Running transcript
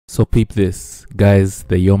So peep this, guys,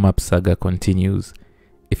 the Yomap saga continues.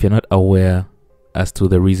 If you're not aware as to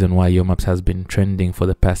the reason why Yomaps has been trending for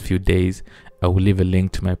the past few days, I will leave a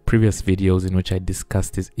link to my previous videos in which I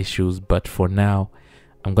discussed these issues, but for now,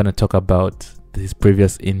 I'm going to talk about this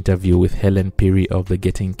previous interview with Hellen Phiri of the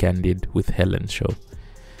Getting Candid with Hellen show.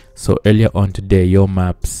 So earlier on today,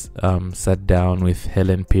 Yomaps sat down with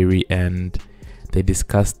Hellen Phiri and they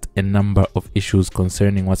discussed a number of issues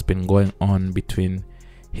concerning what's been going on between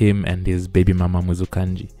him and his baby mama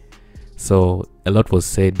Mwizukanji. So a lot was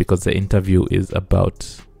said because the interview is about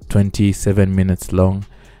 27 minutes long,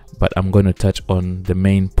 but I'm going to touch on the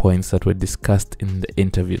main points that were discussed in the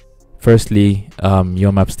interview. Firstly,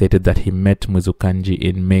 Yomap stated that he met Mwizukanji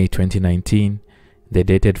in May 2019. They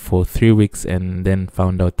dated for 3 weeks and then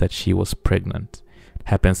found out that she was pregnant. It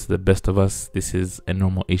happens to the best of us. This is a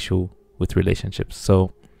normal issue with relationships.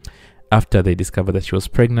 So after they discovered that she was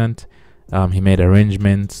pregnant, he made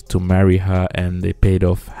arrangements to marry her and they paid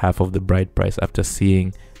off half of the bride price after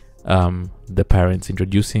seeing the parents,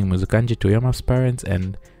 introducing Mwizukanji to Yomap's parents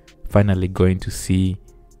and finally going to see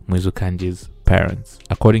Mwizukanji's parents.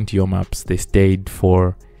 According to Yomaps, they stayed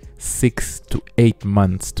for 6 to 8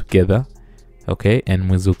 months together, okay, and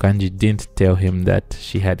Mwizukanji didn't tell him that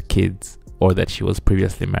she had kids or that she was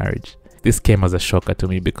previously married. This came as a shocker to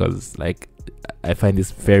me because, like, I find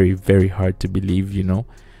this very, very hard to believe, you know.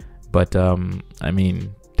 But I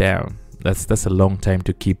mean, damn, that's a long time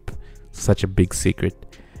to keep such a big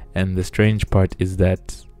secret. And the strange part is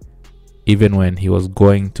that even when he was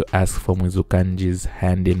going to ask for Mwizukanji's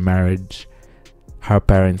hand in marriage, her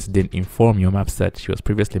parents didn't inform Yomaps that she was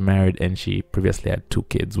previously married and she previously had 2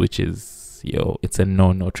 kids, which is, it's a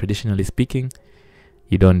no-no. Traditionally speaking,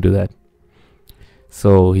 you don't do that.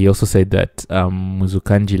 So he also said that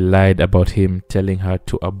Mwizukanji lied about him telling her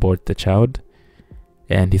to abort the child.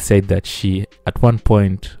 And he said that she, at one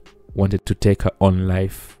point, wanted to take her own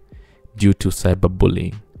life due to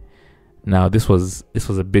cyberbullying. Now, this was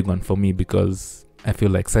a big one for me because I feel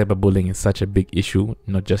like cyberbullying is such a big issue,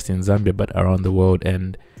 not just in Zambia, but around the world.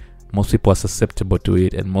 And most people are susceptible to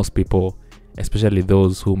it. And most people, especially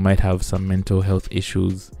those who might have some mental health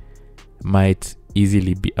issues, might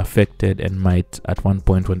easily be affected and might at one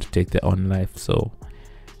point want to take their own life. So,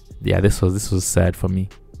 yeah, this was sad for me.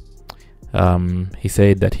 He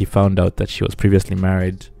said that he found out that she was previously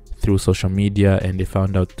married through social media and he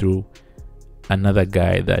found out through another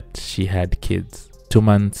guy that she had kids. 2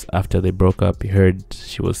 months after they broke up, he heard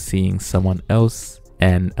she was seeing someone else,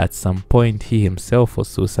 and at some point he himself was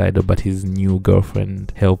suicidal, but his new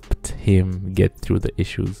girlfriend helped him get through the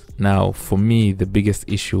issues. Now, for me, the biggest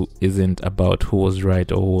issue isn't about who was right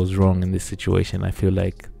or who was wrong in this situation. I feel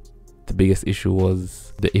like the biggest issue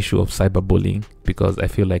was the issue of cyberbullying, because I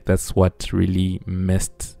feel like that's what really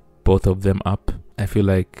messed both of them up. I feel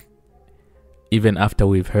like even after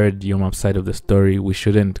we've heard Yomap's side of the story, we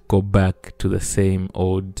shouldn't go back to the same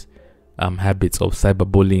old habits of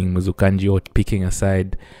cyberbullying, Mwizukanji, or picking a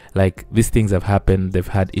side. Like, these things have happened, they've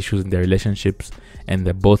had issues in their relationships, and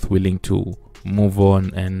they're both willing to move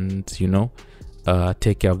on and,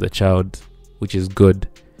 take care of the child, which is good.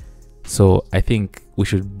 So I think we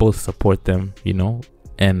should both support them,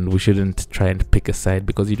 and we shouldn't try and pick a side,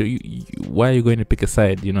 because why are you going to pick a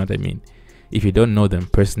side? You know what I mean? If you don't know them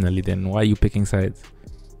personally, then why are you picking sides?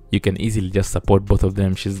 You can easily just support both of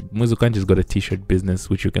them. Mwizukanji's got a t-shirt business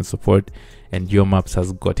which you can support, and Yomaps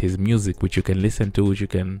has got his music which you can listen to, which you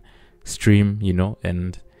can stream,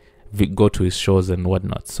 and go to his shows and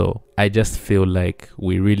whatnot. So I just feel like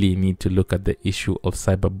we really need to look at the issue of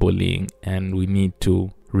cyberbullying and we need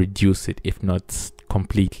to reduce it, if not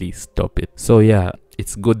completely stop it. So yeah,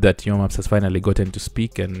 it's good that Yomaps has finally gotten to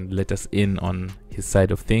speak and let us in on his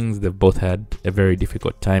side of things. They've both had a very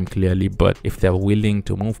difficult time, clearly, but if they're willing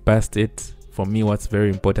to move past it, for me what's very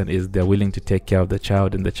important is they're willing to take care of the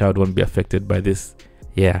child and the child won't be affected by this.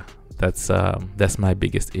 Yeah, that's my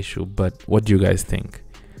biggest issue. But what do you guys think?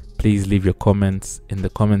 Please leave your comments in the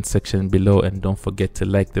comment section below, and don't forget to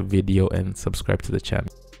like the video and subscribe to the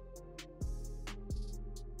channel.